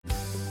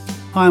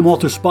Hi, I'm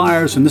Walter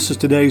Spires, and this is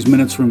today's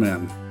Minutes from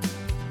Men.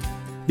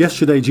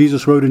 Yesterday,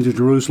 Jesus rode into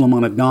Jerusalem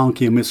on a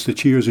donkey amidst the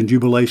cheers and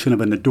jubilation of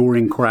an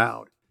adoring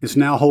crowd. It's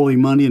now Holy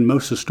Monday, and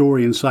most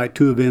historians cite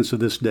two events of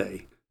this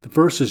day. The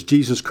first is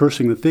Jesus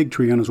cursing the fig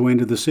tree on his way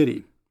into the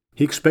city.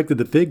 He expected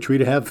the fig tree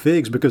to have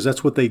figs because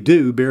that's what they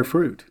do, bear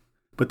fruit.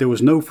 But there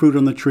was no fruit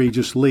on the tree,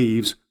 just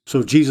leaves.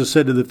 So Jesus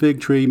said to the fig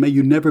tree, "May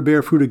you never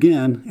bear fruit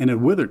again," and it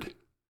withered.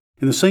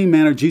 In the same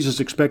manner, Jesus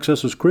expects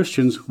us as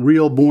Christians,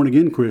 real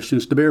born-again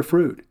Christians, to bear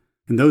fruit.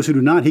 And those who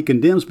do not, he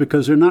condemns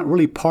because they're not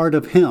really part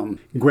of him,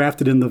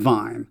 grafted in the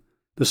vine.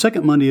 The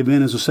second Monday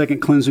event is the second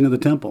cleansing of the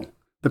temple.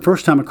 The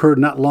first time occurred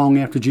not long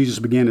after Jesus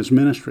began his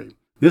ministry.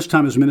 This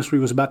time his ministry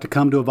was about to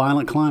come to a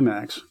violent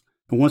climax.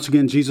 And once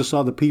again, Jesus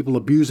saw the people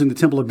abusing the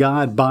temple of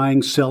God,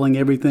 buying, selling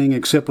everything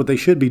except what they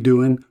should be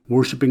doing,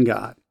 worshiping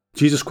God.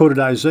 Jesus quoted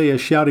Isaiah,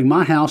 shouting,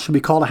 "My house shall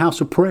be called a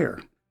house of prayer."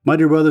 My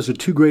dear brothers, the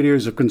two great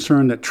areas of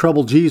concern that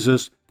trouble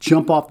Jesus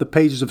jump off the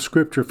pages of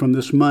Scripture from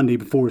this Monday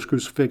before his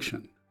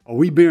crucifixion. Are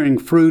we bearing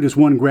fruit as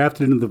one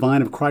grafted into the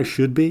vine of Christ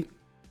should be?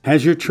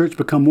 Has your church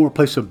become more a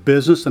place of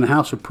business than a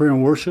house of prayer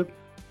and worship?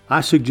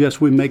 I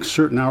suggest we make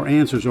certain our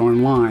answers are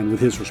in line with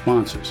his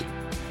responses.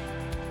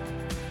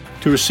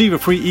 To receive a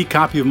free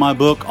e-copy of my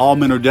book, All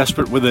Men Are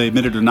Desperate Whether They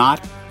Admit It or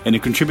Not, and to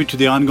contribute to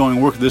the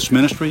ongoing work of this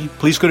ministry,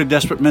 please go to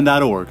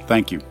DesperateMen.org.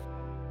 Thank you.